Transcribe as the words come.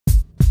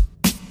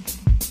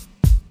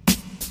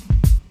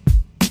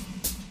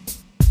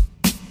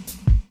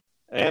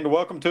And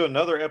welcome to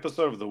another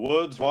episode of the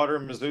Woods, Water,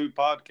 and Mizzou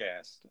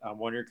podcast. I'm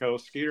one of your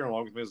co-hosts, Skeeter, and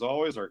along with me as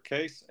always are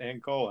Case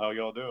and Cole. How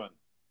y'all doing?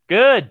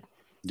 Good.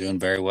 Doing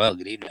very well.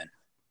 Good evening.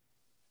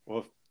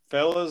 Well,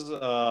 fellas,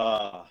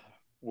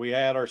 we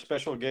had our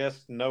special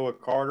guest, Noah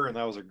Carter, and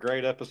that was a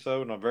great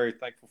episode, and I'm very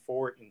thankful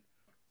for it. And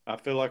I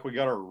feel like we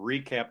got our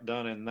recap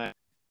done in that.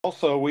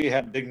 Also, we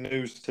had big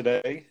news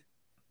today,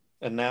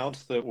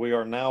 announced that we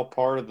are now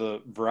part of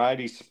the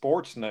Variety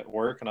Sports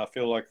Network, and I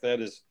feel like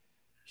that is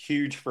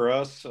huge for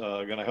us,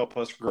 going to help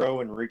us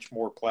grow and reach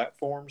more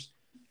platforms.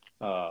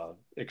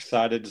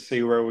 Excited to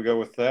see where we go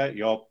with that.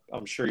 Y'all,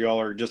 I'm sure y'all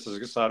are just as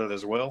excited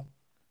as well.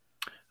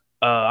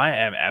 I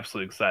am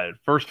absolutely excited.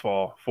 First of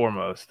all,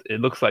 foremost, it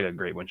looks like a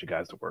great bunch of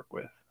guys to work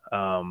with.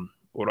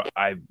 What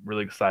I'm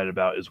really excited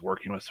about is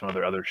working with some of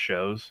their other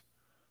shows.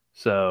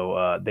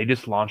 So they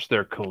just launched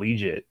their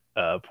collegiate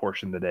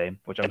portion today,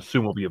 which I'm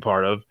assuming we'll be a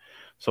part of.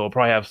 So we'll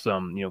probably have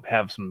some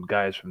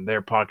guys from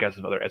their podcast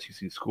of other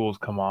SEC schools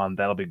come on.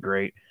 That'll be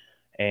great,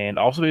 and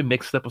also be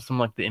mixed up with some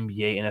like the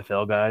NBA,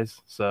 NFL guys.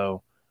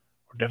 So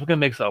we're definitely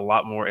gonna make a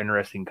lot more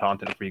interesting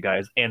content for you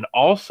guys. And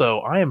also,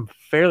 I am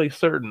fairly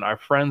certain our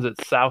friends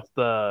at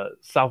Southbound.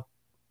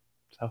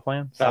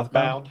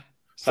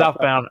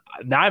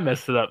 Now I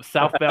messed it up.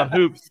 Southbound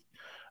Hoops.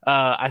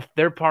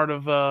 They're part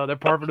of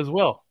it as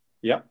well.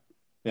 Yep.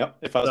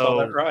 If I saw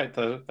that right,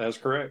 that's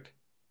correct.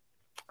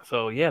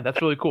 So yeah,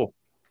 that's really cool.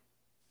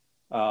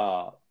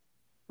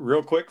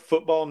 Real quick,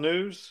 football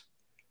news.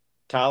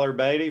 Tyler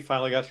Beatty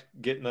finally got to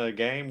get in the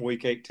game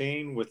week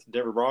 18 with the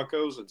Denver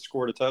Broncos and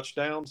scored a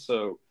touchdown.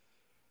 So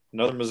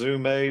another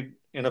Mizzou-made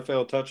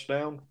NFL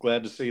touchdown.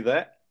 Glad to see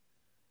that.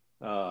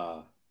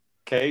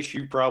 Case,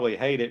 you probably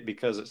hate it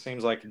because it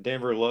seems like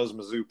Denver loves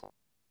Mizzou.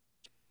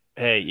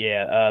 Hey,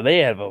 yeah, they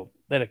had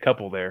a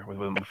couple there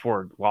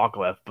before Locke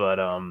left, but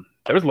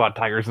there was a lot of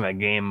Tigers in that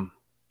game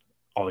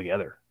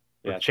altogether.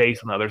 With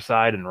Chase on the other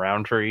side and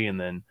Roundtree, and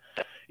then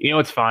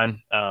it's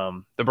fine.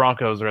 The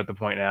Broncos are at the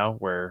point now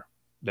where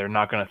they're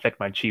not going to affect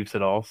my Chiefs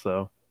at all,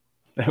 so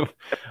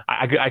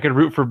I could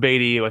root for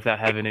Beatty without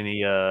having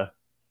any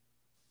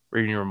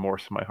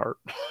remorse in my heart.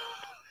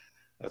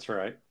 That's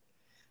right.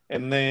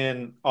 And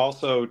then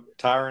also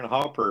Tyron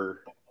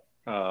Hopper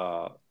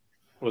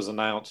was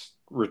announced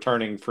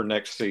returning for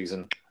next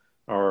season,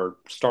 our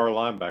star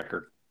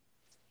linebacker.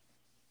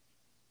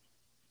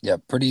 Yeah,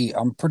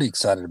 I'm pretty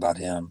excited about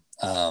him.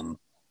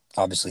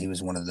 Obviously, he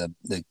was one of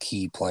the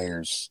key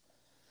players,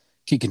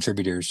 key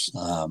contributors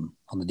on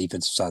the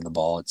defensive side of the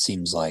ball. It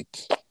seems like,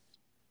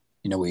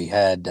 we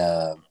had,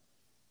 I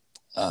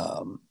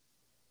don't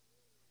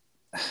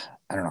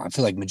know, I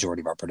feel like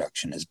majority of our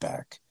production is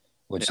back,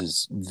 which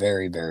is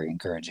very, very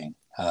encouraging.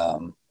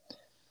 And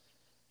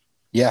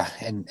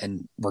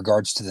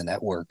regards to the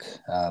network,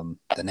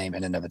 the name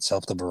in and of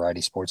itself, the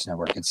Variety Sports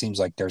Network, it seems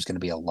like there's going to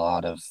be a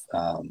lot of,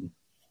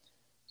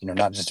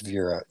 not just if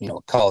you're a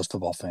college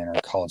football fan or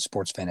a college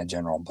sports fan in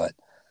general, but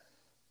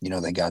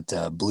they got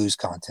Blues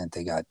content,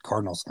 they got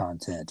Cardinals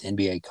content,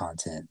 NBA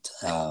content.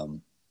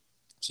 So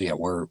yeah,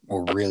 we're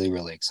really,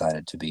 really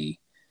excited to be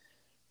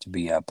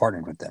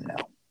partnered with them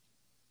now.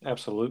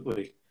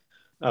 Absolutely.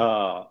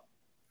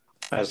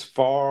 As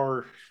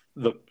far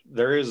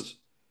there is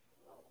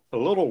a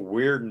little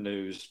weird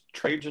news.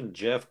 Trajan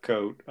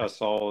Jeffcoat I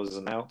saw is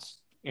announced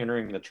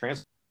entering the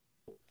transfer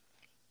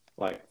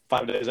like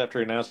 5 days after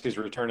he announced he's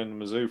returning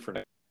to Mizzou for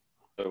next.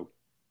 So,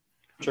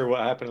 not sure what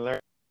happened there.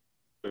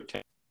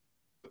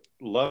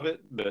 Love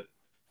it, but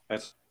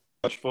that's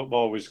much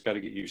football we just got to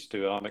get used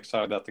to. I'm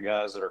excited about the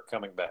guys that are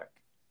coming back.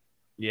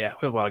 Yeah,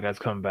 we have a lot of guys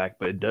coming back,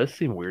 but it does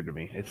seem weird to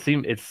me. It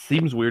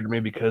seems weird to me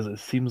because it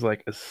seems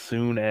like as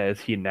soon as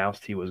he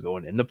announced he was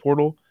going in the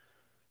portal,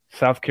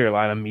 South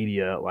Carolina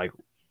media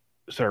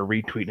started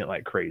retweeting it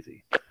like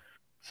crazy.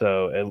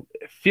 So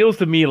it feels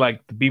to me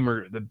like the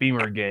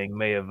Beamer gang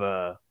may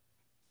have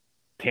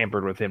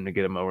tampered with him to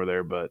get him over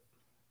there, but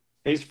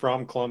he's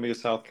from Columbia,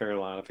 South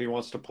Carolina. If he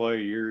wants to play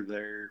a year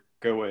there,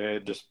 go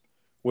ahead. Just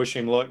wish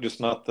him luck. Just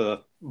not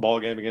the ball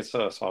game against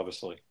us,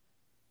 obviously.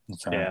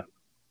 That's right. Yeah,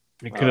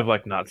 he could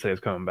have not said he's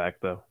coming back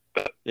though.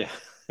 Yeah.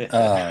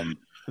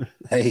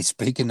 Hey,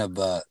 speaking of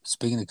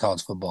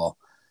college football,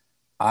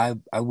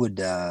 I'd bet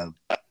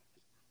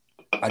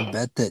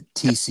that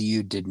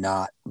TCU did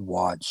not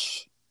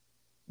watch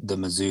the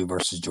Mizzou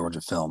versus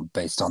Georgia film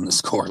based on the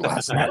score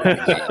last night.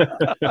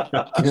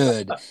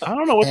 Good. I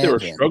don't know what they were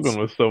struggling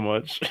with so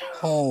much.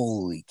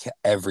 Holy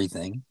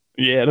everything.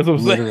 Yeah, that's what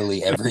I'm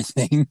literally saying.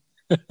 Everything.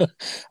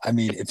 I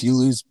mean, if you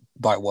lose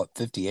by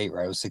 58,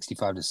 right? It was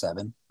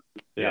 65-7.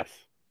 Yes.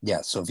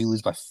 Yeah. So if you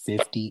lose by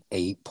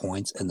 58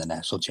 points in the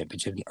national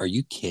championship, are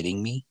you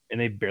kidding me?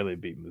 And they barely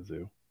beat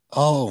Mizzou.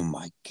 Oh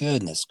my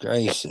goodness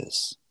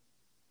gracious!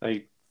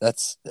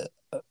 It's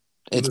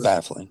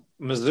baffling.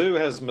 Mizzou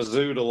has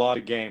Mizzou'd a lot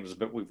of games,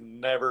 but we've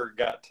never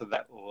got to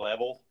that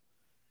level,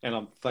 and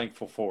I'm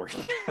thankful for it.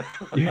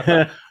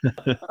 Yeah.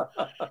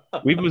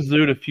 We've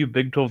Mizzou'd a few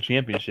Big 12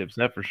 championships,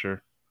 that for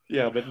sure.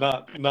 Yeah, but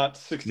not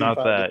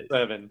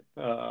 65-7.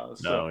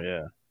 No,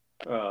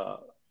 yeah.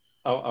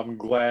 I'm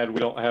glad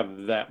we don't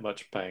have that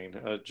much pain.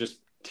 Just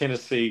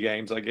Tennessee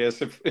games, I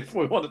guess, if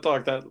we want to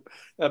talk that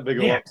big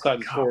of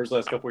lopsided scores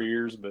last couple of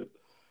years. But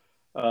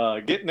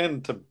getting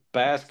into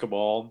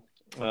basketball,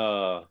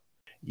 A&M,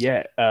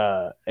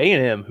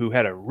 who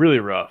had a really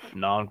rough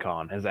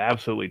non-con, has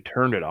absolutely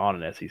turned it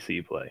on in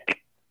SEC play.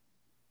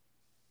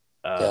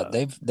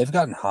 They've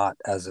gotten hot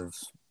as of,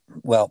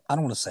 well, I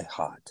don't want to say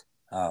hot.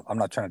 I'm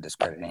not trying to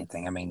discredit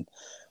anything. I mean,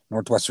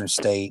 Northwestern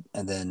State,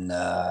 and then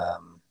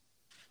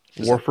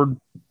Warford.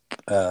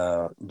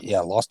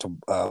 Lost to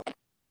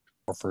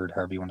Warford,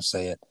 however you want to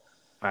say it.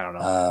 I don't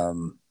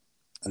know.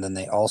 And then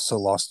they also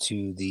lost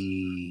to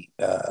they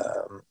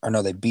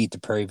beat the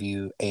Prairie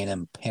View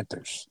A&M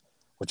Panthers,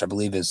 which I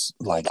believe is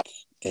like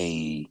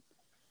a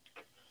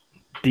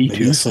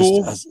D2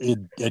 school?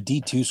 A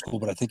D2 school,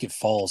 but I think it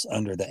falls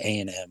under the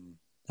A&M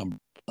umbrella.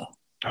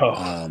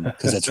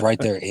 Because it's right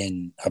there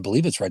I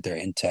believe it's right there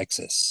in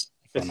Texas.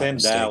 It's in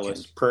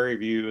Dallas. Prairie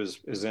View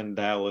is in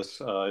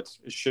Dallas. It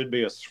should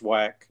be a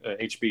SWAC,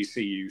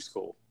 HBCU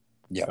school.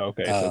 Yeah.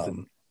 Okay. So it's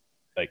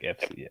like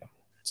FC, yeah.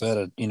 So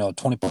they had a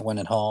 20-point win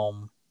at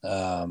home.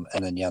 And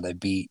then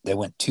they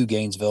went to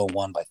Gainesville,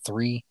 won by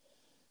 3,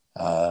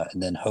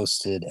 and then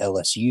hosted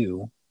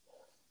LSU.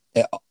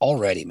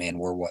 Already, man,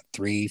 we're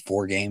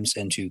 3-4 games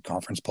into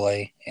conference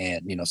play,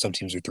 and some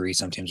teams are 3,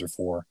 some teams are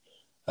 4,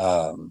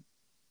 and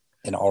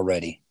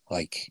already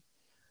like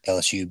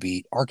LSU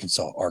beat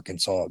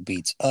Arkansas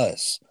beats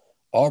us,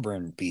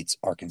 Auburn beats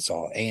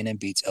Arkansas, A&M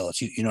beats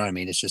LSU. You know what I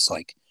mean? It's just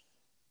like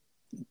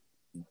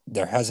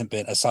there hasn't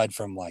been, aside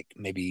from like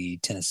maybe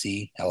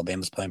Tennessee,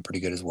 Alabama's playing pretty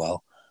good as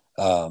well.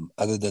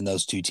 Other than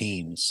those 2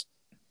 teams,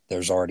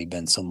 there's already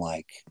been some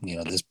like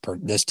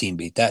this team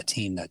beat that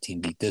team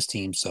beat this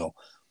team. So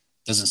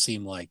it doesn't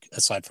seem like,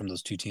 aside from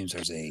those 2 teams,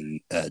 there's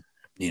a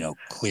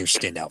clear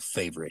standout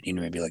favorite.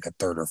 Maybe like a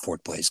 3rd or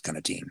 4th place kind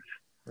of team.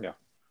 Yeah.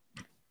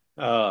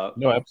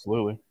 No,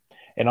 absolutely.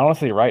 And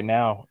honestly, right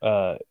now,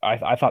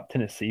 I thought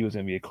Tennessee was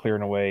going to be a clear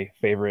and away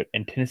favorite,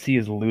 and Tennessee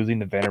is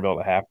losing to Vanderbilt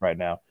at half right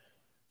now.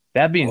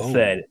 That being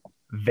said,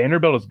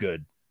 Vanderbilt is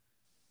good.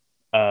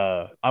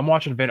 I've been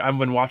watching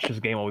this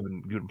game while we've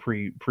been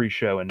doing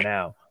pre-show, and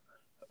now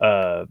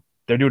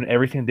they're doing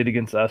everything they did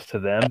against us to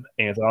them,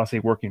 and it's honestly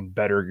working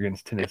better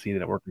against Tennessee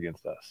than it worked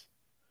against us.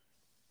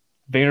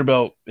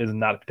 Vanderbilt is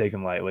not to be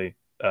taken lightly.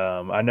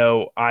 I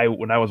know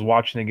when I was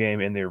watching the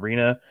game in the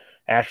arena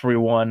after we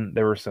won,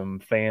 there were some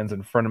fans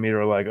in front of me that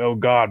were like, "Oh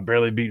God,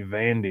 barely beat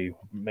Vandy.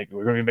 We're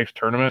going to be next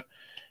tournament."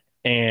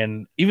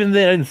 And even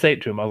then, I didn't say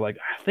it to him. I was like,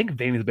 I think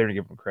Vandy's better to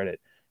give them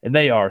credit. And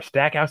they are.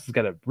 Stackhouse has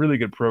got a really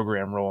good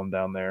program rolling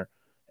down there,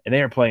 and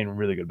they are playing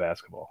really good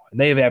basketball. And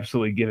they have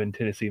absolutely given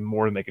Tennessee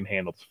more than they can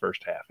handle this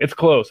first half. It's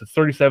close. It's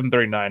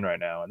 37-39 right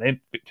now. And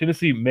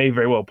Tennessee may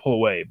very well pull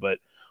away, but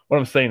what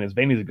I'm saying is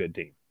Vandy's a good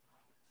team.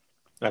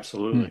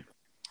 Absolutely.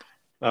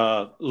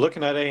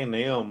 Looking at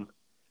A&M,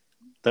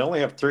 they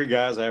only have 3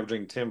 guys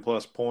averaging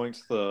 10-plus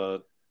points.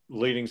 The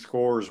leading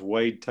scorer is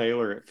Wade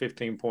Taylor at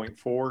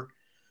 15.4.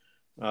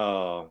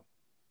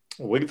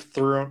 We've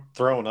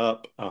thrown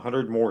up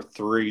 100 more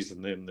threes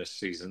than them this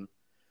season.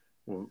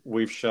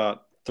 We've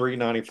shot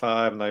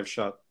 395 and they've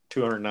shot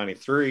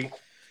 293,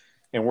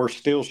 and we're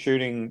still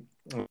shooting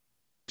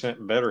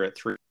better at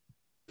 3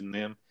 than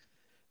them.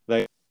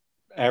 They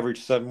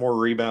average 7 more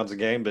rebounds a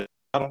game, but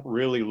I don't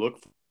really look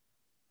for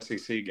the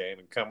SEC game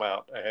and come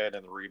out ahead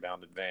in the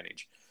rebound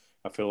advantage.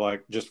 I feel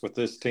like just with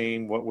this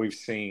team, what we've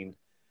seen,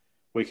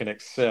 we can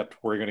accept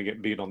we're going to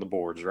get beat on the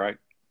boards, right?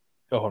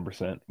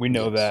 100%. We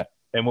know that.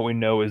 And what we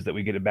know is that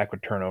we get it back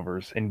with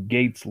turnovers. And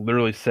Gates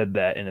literally said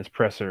that in his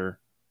presser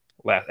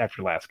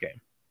after last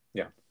game.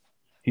 Yeah.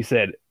 He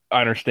said,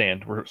 I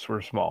understand.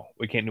 We're small.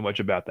 We can't do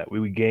much about that.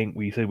 We gang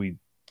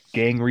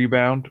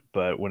rebound,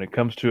 but when it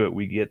comes to it,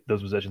 we get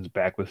those possessions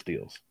back with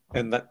steals.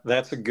 And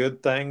that's a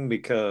good thing,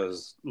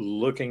 because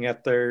looking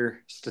at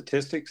their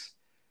statistics,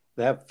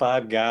 they have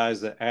 5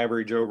 guys that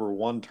average over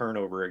 1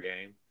 turnover a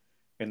game.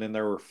 And then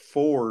there were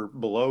 4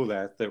 below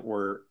that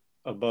were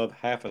above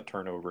half a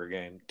turnover a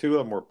game. 2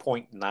 of them were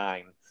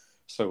 0.9.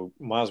 So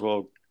might as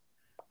well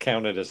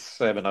count it as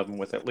 7 of them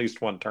with at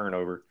least 1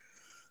 turnover.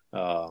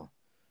 So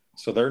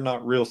they're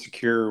not real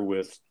secure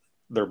with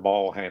their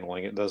ball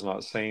handling. It does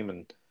not seem.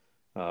 And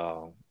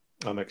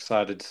I'm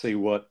excited to see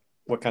what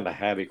kind of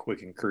havoc we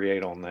can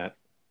create on that.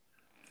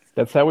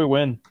 That's how we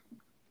win.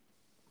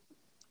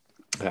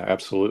 Yeah,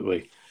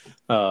 absolutely.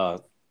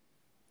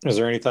 Is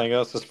there anything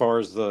else as far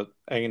as the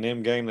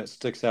A&M game that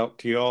sticks out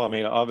to y'all? I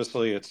mean,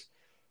 obviously it's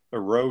a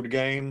road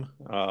game,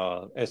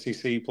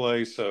 SEC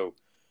play, so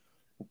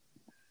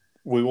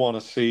we want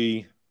to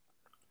see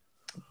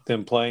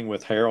them playing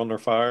with hair on their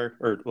fire,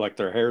 or like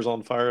their hair's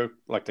on fire,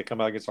 like they come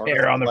out against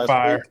Arkansas hair on their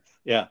fire. Week.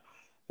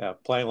 Yeah,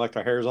 playing like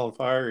their hair's on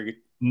fire.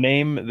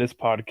 Name this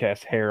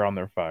podcast "Hair on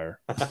Their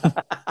Fire."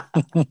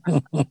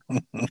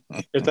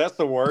 If that's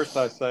the worst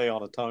I say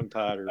on a tongue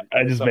tied, or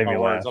I just made me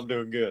laugh. I'm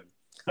doing good.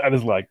 I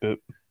just liked it.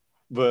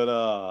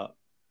 But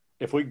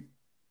if we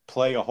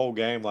play a whole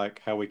game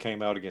like how we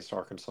came out against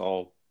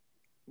Arkansas,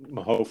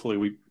 hopefully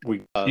we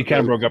you kind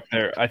of broke up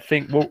there. I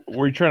think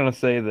were you trying to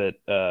say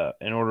that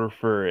in order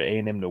for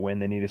A&M to win,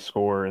 they need to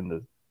score in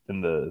the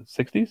in the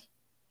 60s.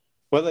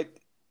 Well, they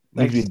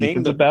Maybe a seem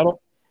defensive to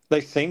battle.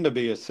 they seem to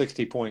be a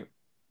 60-point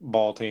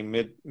ball team,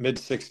 mid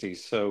 60s.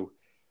 So,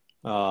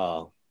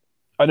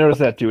 I noticed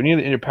that too. In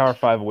your Power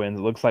Five wins,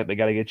 it looks like they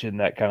got to get you in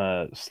that kind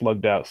of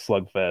slugged out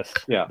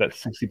slugfest. yeah. That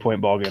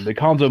 60-point ball game. The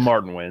Conzo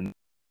Martin win.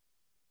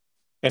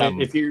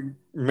 And if you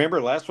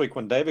remember last week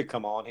when David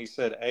come on, he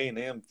said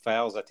A&M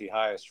fouls at the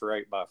highest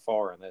rate by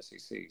far in the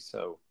SEC.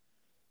 So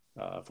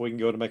if we can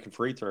go to making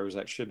free throws,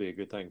 that should be a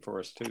good thing for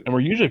us too. And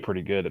we're usually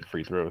pretty good at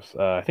free throws.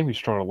 I think we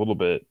struggled a little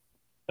bit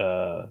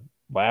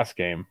last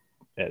game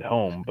at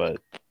home,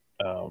 but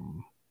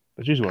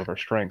that's usually one of our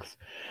strengths.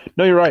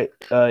 No, you're right.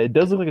 It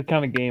does look like a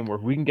kind of game where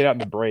if we can get out in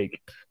the break,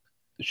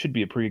 it should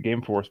be a pretty good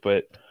game for us.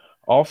 But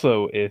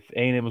also, if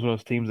A&M is one of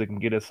those teams that can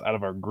get us out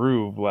of our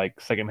groove,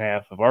 like second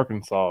half of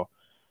Arkansas,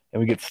 and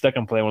we get stuck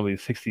on playing one of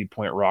these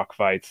 60-point rock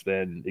fights,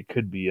 then it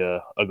could be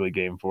a ugly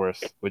game for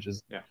us, which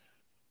is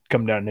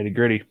come down nitty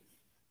gritty.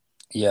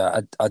 Yeah,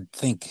 I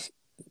think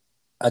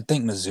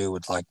Mizzou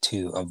would like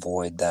to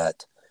avoid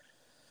that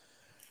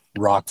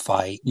rock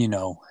fight,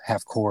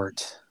 half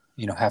court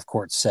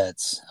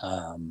sets.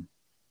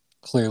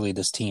 Clearly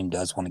this team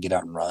does want to get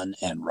out and run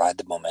and ride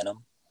the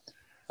momentum.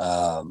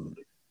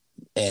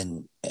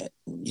 And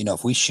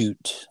if we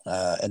shoot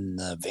in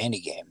the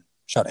Vandy game,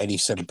 shot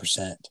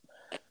 87%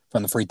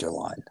 from the free throw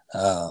line.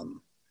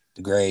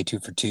 The Gray 2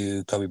 for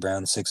 2, Kobe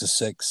Brown 6 of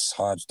 6,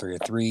 Hodge 3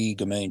 of 3,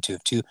 Gamillion 2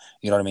 of 2. You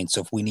know what I mean?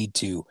 So if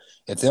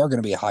they are going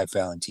to be a high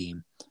fouling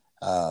team,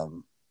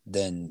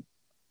 then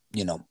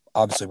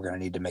obviously we're going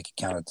to need to make it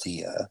count at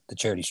the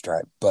charity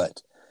stripe.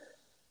 But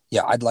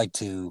yeah, I'd like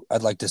to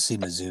see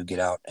Mizzou get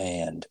out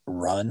and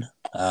run.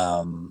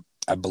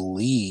 I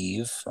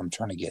believe I'm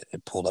trying to get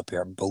it pulled up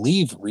here. I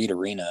believe Reed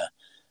Arena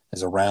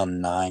is around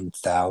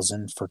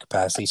 9,000 for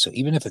capacity. So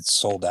even if it's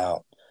sold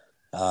out,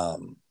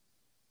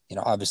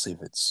 obviously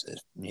if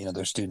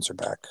their students are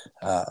back,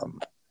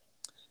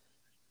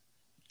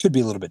 could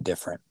be a little bit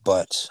different.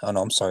 But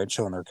I'm sorry, it's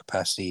showing their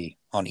capacity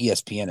on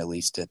ESPN at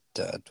least at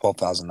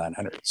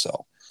 12,900.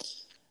 So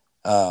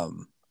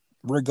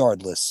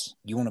regardless,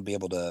 you want to be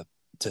able to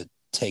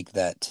take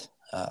that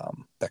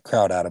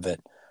crowd out of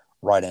it,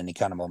 ride any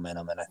kind of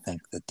momentum, and I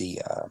think that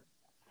the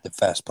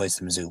fast place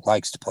that Mizzou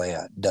likes to play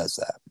at does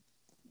that.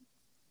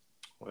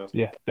 Well,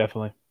 yeah,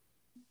 definitely.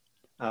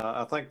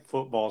 I think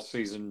football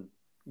season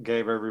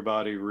gave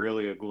everybody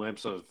really a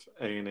glimpse of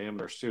A&M,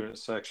 their student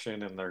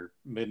section, and their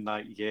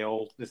midnight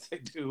yell that they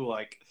do.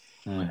 Like,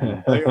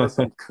 they are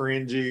some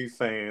cringy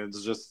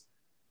fans, just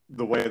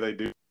the way they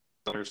do.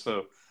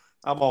 So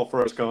I'm all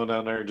for us going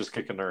down there and just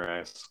kicking their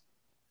ass.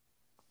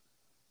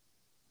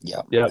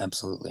 Yeah,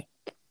 absolutely.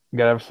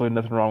 Got absolutely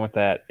nothing wrong with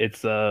that. It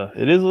is a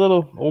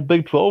little old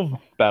Big 12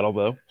 battle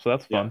though, so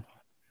that's fun.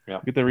 Yeah.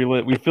 Get the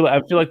relive. I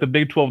feel like the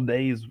Big 12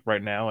 days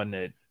right now, and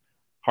it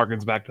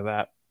harkens back to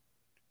that.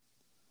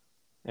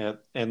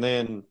 And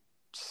then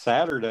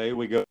Saturday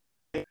we go to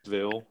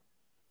Gainesville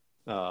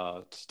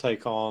to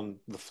take on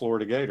the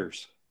Florida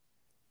Gators.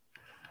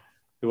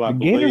 The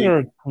Gators are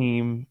a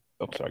team.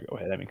 Oh, sorry. Go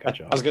ahead. I cut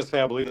you off. I was going to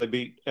say I believe they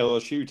beat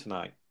LSU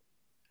tonight.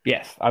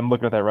 Yes, I'm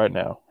looking at that right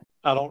now.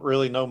 I don't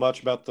really know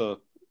much about the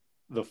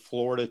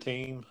Florida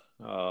team.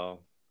 Don't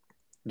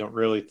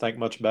really think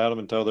much about them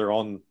until they're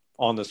on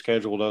the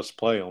schedule to us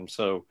play them.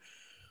 So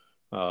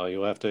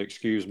you'll have to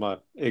excuse my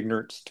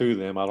ignorance to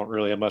them. I don't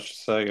really have much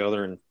to say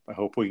other than I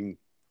hope we can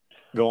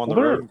go on the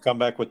road and come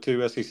back with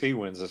 2 SEC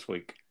wins this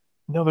week.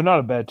 No, they're not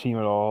a bad team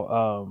at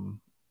all.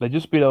 They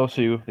just beat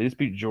LSU. They just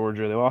beat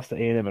Georgia. They lost to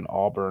A&M and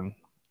Auburn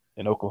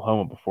and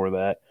Oklahoma before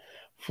that.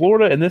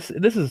 Florida, and this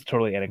is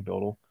totally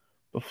anecdotal,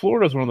 but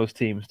Florida is one of those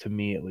teams, to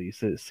me at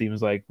least, it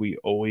seems like we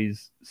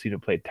always seem to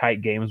play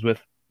tight games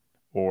with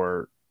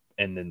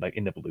and then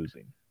end up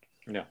losing.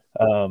 Yeah.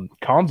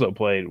 Conzo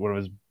played one of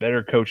his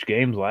better coached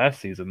games last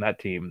season. That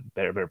team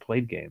better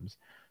played games.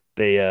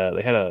 They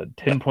had a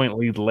 10-point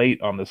lead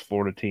late on this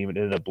Florida team and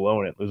ended up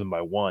blowing it, losing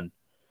by 1.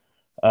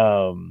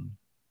 And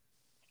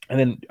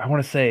then I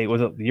want to say,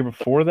 was it the year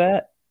before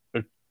that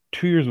or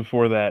 2 years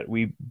before that?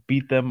 We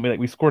beat them.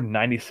 We scored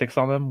 96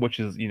 on them, which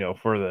is,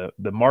 for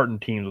the Martin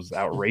teams was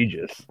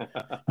outrageous,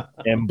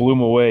 and blew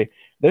them away.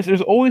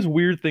 There's always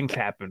weird things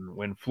happen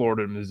when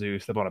Florida and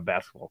Mizzou step on a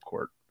basketball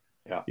court.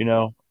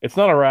 Yeah. It's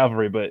not a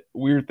rivalry, but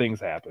weird things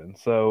happen.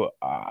 So,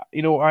 I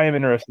am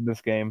interested in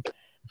this game.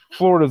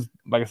 Florida's,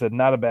 like I said,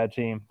 not a bad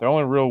team. Their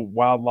only real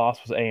wild loss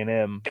was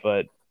A&M,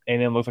 but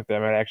A&M looks like they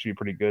might actually be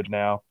pretty good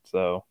now.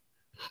 So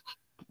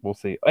we'll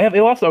see.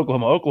 They lost to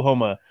Oklahoma.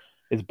 Oklahoma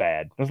is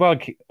bad. There's a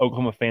lot of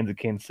Oklahoma fans at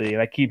Kansas City,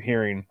 and I keep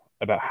hearing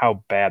about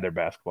how bad their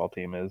basketball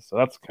team is. So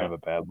that's kind of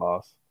a bad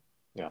loss.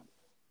 Yeah.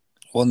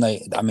 Well,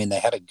 they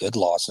had a good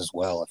loss as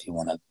well, if you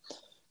want to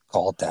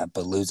call it that,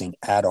 but losing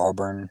at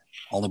Auburn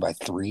only by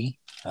 3.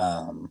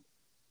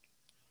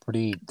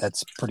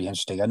 That's pretty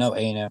interesting. I know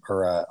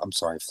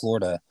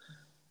Florida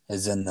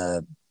is in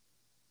the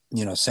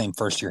same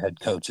first year head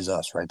coach as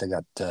us, right? They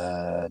got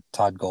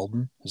Todd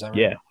Golden, is that right?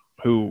 Yeah,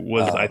 who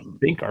was I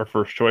think our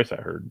first choice, I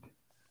heard.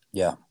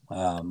 Yeah,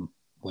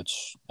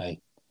 which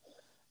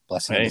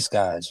blessing in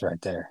disguise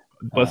right there.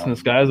 Blessing in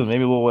disguise and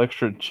maybe a little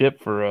extra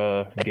chip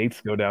for Gates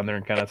to go down there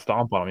and kind of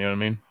stomp on him. You know what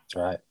I mean? That's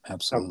right.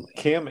 Absolutely.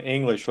 Kim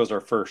English was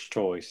our first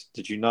choice.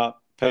 Did you not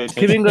pay Kim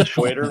attention English.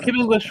 to Twitter? Kim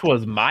English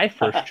was my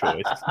first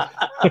choice.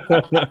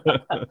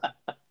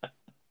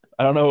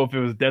 I don't know if it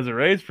was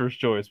Desiree's first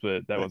choice,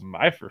 but that was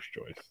my first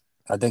choice.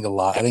 I think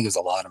it's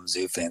a lot of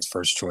Mizzou fans'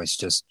 first choice,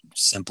 just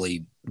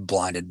simply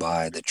blinded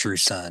by the True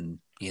Sun,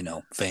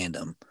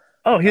 fandom.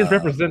 Oh, he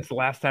represents the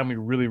last time we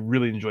really,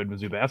 really enjoyed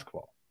Mizzou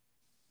basketball.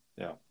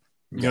 Yeah.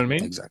 You know what I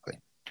mean? Exactly.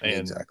 And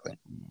exactly.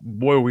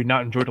 Boy, we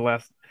not enjoyed the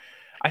last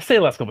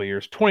couple of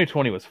years.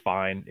 2020 was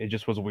fine. It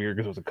just was weird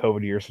because it was a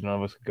COVID year, so none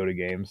of us could go to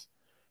games.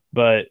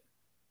 But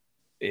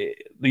the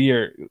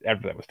year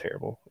after that was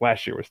terrible.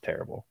 Last year was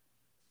terrible.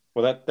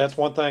 Well, that's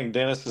one thing.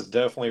 Dennis has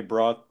definitely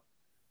brought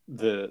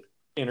the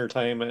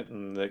entertainment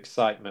and the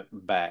excitement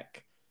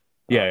back.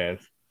 Yeah,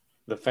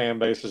 the fan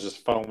base is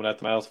just foaming at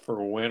the mouth for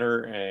a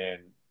winner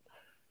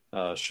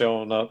and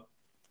showing up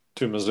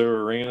to Mizzou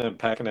Arena and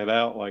packing it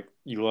out like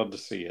you love to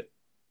see it.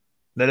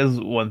 That is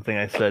one thing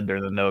I said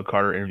during the Noah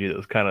Carter interview that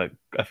was kind of,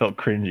 I felt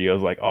cringy. I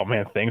was like, oh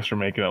man, thanks for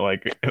making it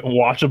like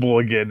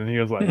watchable again. And he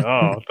was like,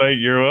 oh,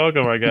 you're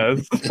welcome, I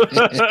guess.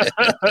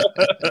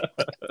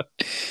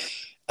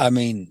 I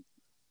mean,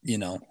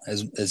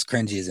 as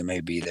cringy as it may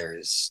be,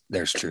 there's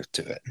truth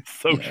to it.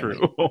 So true. I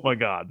mean? Oh my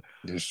God.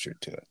 There's truth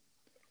to it.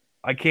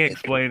 I can't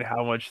explain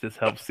how much this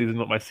helps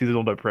my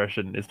seasonal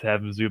depression is to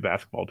have Mizzou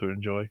basketball to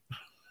enjoy.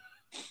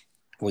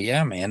 Well,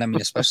 yeah, man. I mean,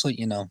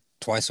 especially,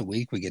 twice a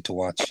week we get to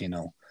watch,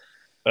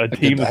 a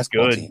team that's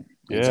good. Team.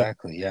 Yeah.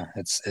 Exactly. Yeah.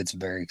 It's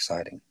very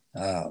exciting.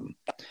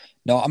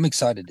 No, I'm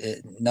excited.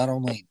 Not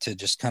only to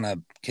just kind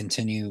of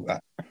continue. I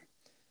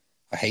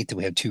hate that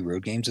we have 2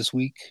 road games this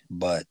week,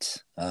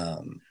 but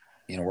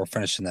we're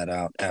finishing that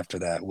out after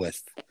that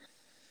with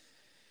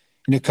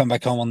come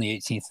back home on the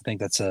 18th. I think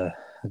that's a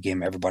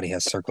game everybody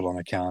has circled on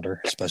their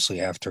calendar,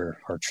 especially after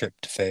our trip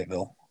to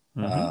Fayetteville.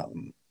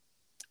 Mm-hmm.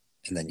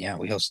 And then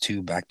we host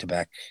 2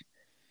 back-to-back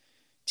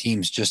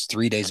teams just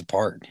 3 days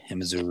apart in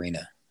Mizzou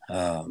Arena.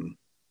 So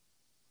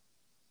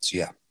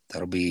yeah,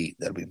 that'll be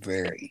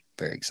very,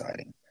 very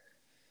exciting.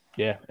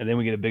 Yeah, and then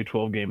we get a Big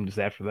 12 game just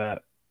after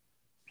that.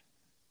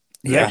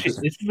 Yeah,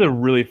 actually, this is a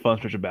really fun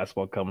stretch of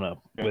basketball coming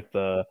up with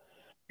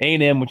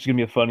A&M, which is gonna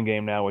be a fun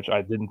game now, which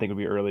I didn't think would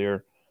be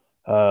earlier.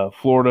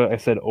 Florida, I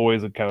said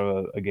always a kind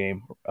of a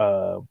game,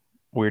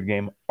 weird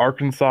game.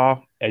 Arkansas,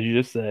 as you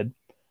just said,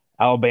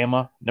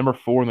 Alabama, number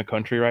 4 in the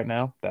country right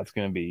now. That's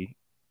gonna be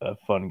a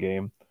fun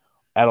game.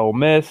 At Ole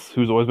Miss,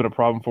 who's always been a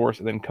problem for us,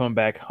 and then coming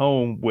back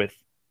home with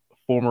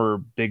former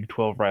Big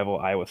 12 rival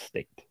Iowa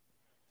State.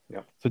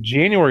 Yeah. So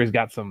January's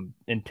got some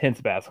intense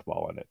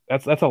basketball in it.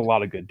 That's a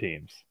lot of good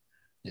teams.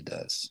 It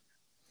does.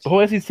 The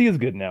whole SEC is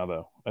good now,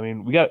 though. I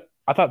mean,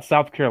 I thought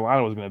South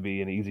Carolina was going to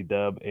be an easy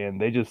dub, and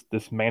they just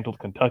dismantled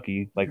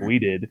Kentucky like we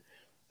did.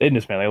 They didn't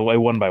dismantle; they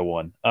won by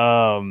 1.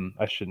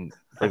 I shouldn't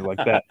phrase it like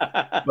that.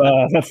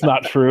 That's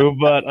not true,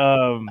 but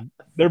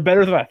they're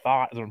better than I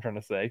thought. Is what I'm trying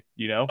to say.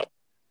 Yeah.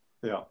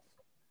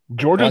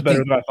 Georgia's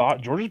better than I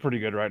thought. Georgia's pretty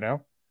good right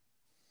now.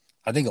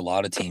 I think a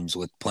lot of teams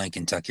with playing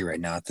Kentucky right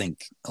now, I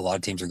think a lot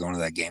of teams are going to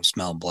that game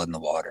smelling blood in the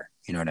water.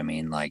 You know what I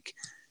mean? Like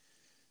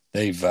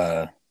they've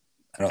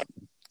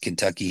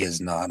Kentucky has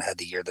not had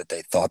the year that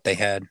they thought they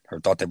had or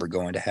thought they were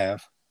going to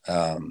have.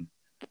 And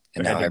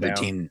now every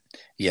team,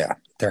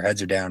 their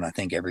heads are down. I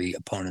think every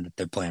opponent that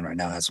they're playing right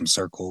now has them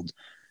circled.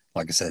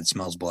 Like I said,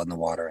 smells blood in the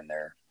water, and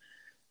they're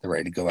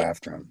ready to go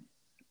after them.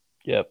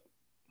 Yep.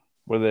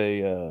 Where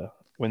they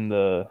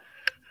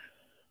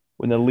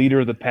when the leader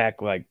of the pack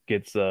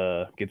gets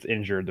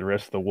injured, the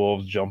rest of the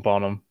wolves jump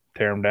on him,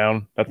 tear him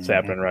down. That's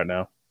happening right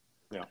now.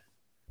 Yeah.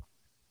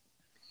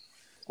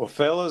 Well,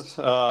 fellas,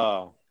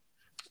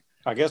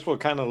 I guess we'll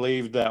kind of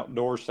leave the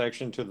outdoor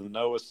section to the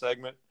Noah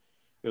segment.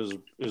 It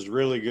was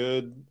really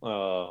good.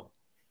 I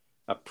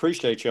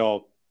appreciate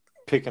y'all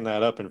picking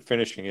that up and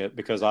finishing it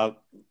because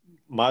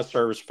my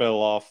service fell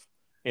off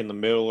in the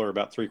middle or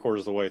about 3/4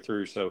 of the way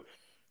through. So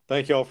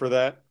thank y'all for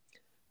that.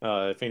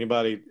 If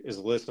anybody is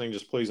listening,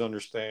 just please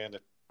understand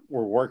that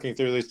we're working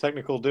through these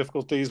technical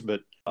difficulties,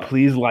 but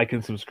please like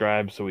and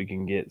subscribe so we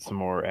can get some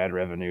more ad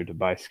revenue to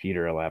buy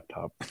Skeeter a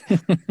laptop.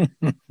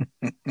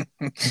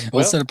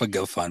 We'll set up a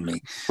GoFundMe.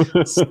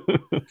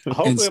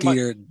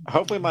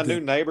 Hopefully my new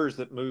neighbors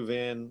that move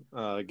in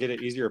get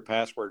an easier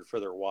password for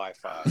their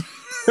Wi-Fi.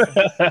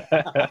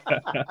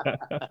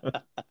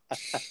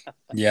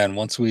 Yeah, and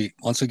once we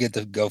get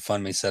the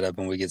GoFundMe set up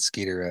and we get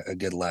Skeeter a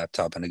good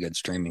laptop and a good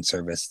streaming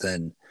service,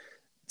 then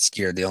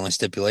Skeeter, the only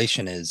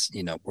stipulation is,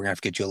 we're gonna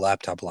have to get you a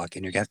laptop lock,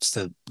 and you're gonna have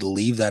to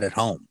leave that at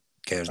home.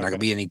 Okay, there's not gonna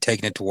be any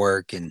taking it to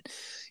work and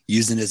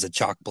using it as a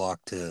chalk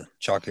block to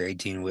chalk your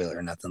 18-wheeler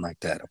or nothing like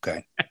that.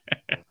 Okay.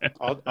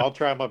 I'll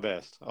try my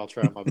best.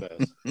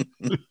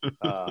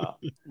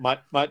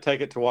 Might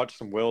take it to watch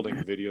some welding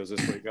videos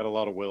this week. Got a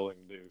lot of welding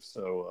to do,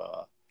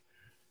 so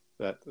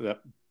that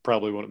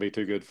probably wouldn't be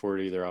too good for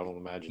it either. I don't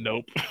imagine.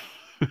 Nope.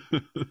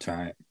 That's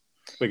right.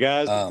 But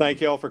guys,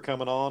 thank y'all for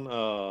coming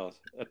on.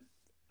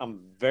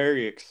 I'm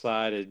very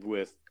excited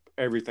with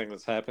everything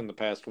that's happened the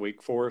past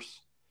week for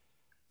us.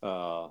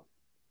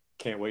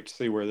 Can't wait to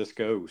see where this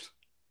goes.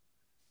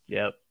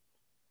 Yep.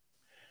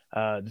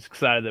 Just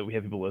excited that we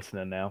have people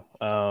listening now.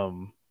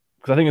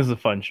 Because I think this is a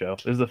fun show.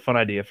 This is a fun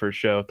idea for a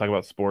show. Talk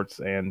about sports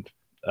and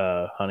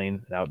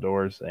hunting and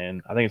outdoors,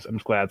 and I'm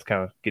just glad it's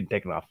kind of getting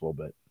taken off a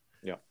little bit.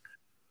 Yeah,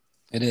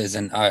 it is,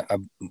 and I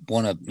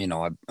want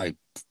to, I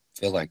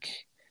feel like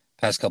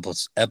past couple of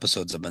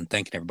episodes I've been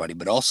thanking everybody,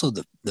 but also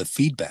the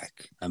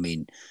feedback. I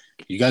mean,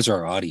 you guys are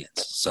our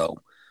audience, so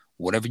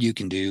whatever you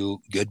can do,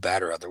 good,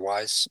 bad, or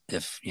otherwise,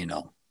 if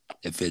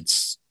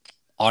it's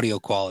audio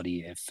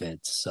quality, if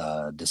it's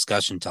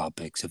discussion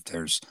topics, if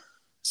there's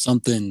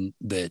something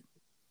that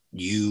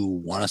you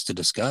want us to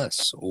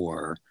discuss,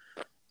 or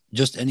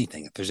just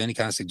anything, if there's any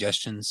kind of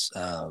suggestions,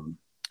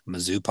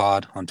 Mizzou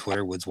Pod on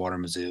Twitter, Woodswater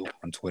Mizzou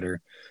on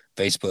Twitter,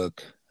 Facebook,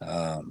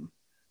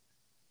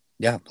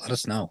 yeah, let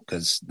us know,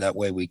 because that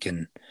way we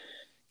can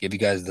give you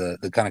guys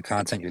the kind of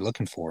content you're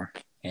looking for,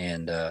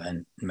 and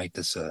make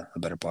this a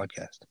better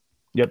podcast.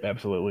 Yep,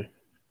 absolutely.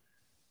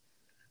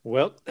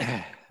 Well,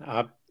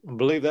 I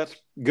believe that's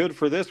good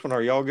for this one.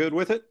 Are y'all good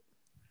with it?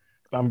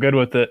 I'm good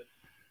with it.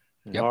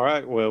 Yep. All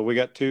right. Well, we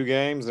got 2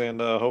 games,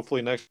 and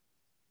hopefully next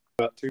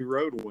got 2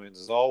 road wins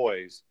as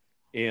always.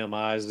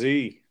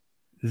 MIZ.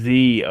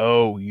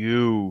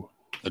 ZOU.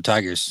 The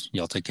Tigers,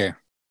 y'all take care.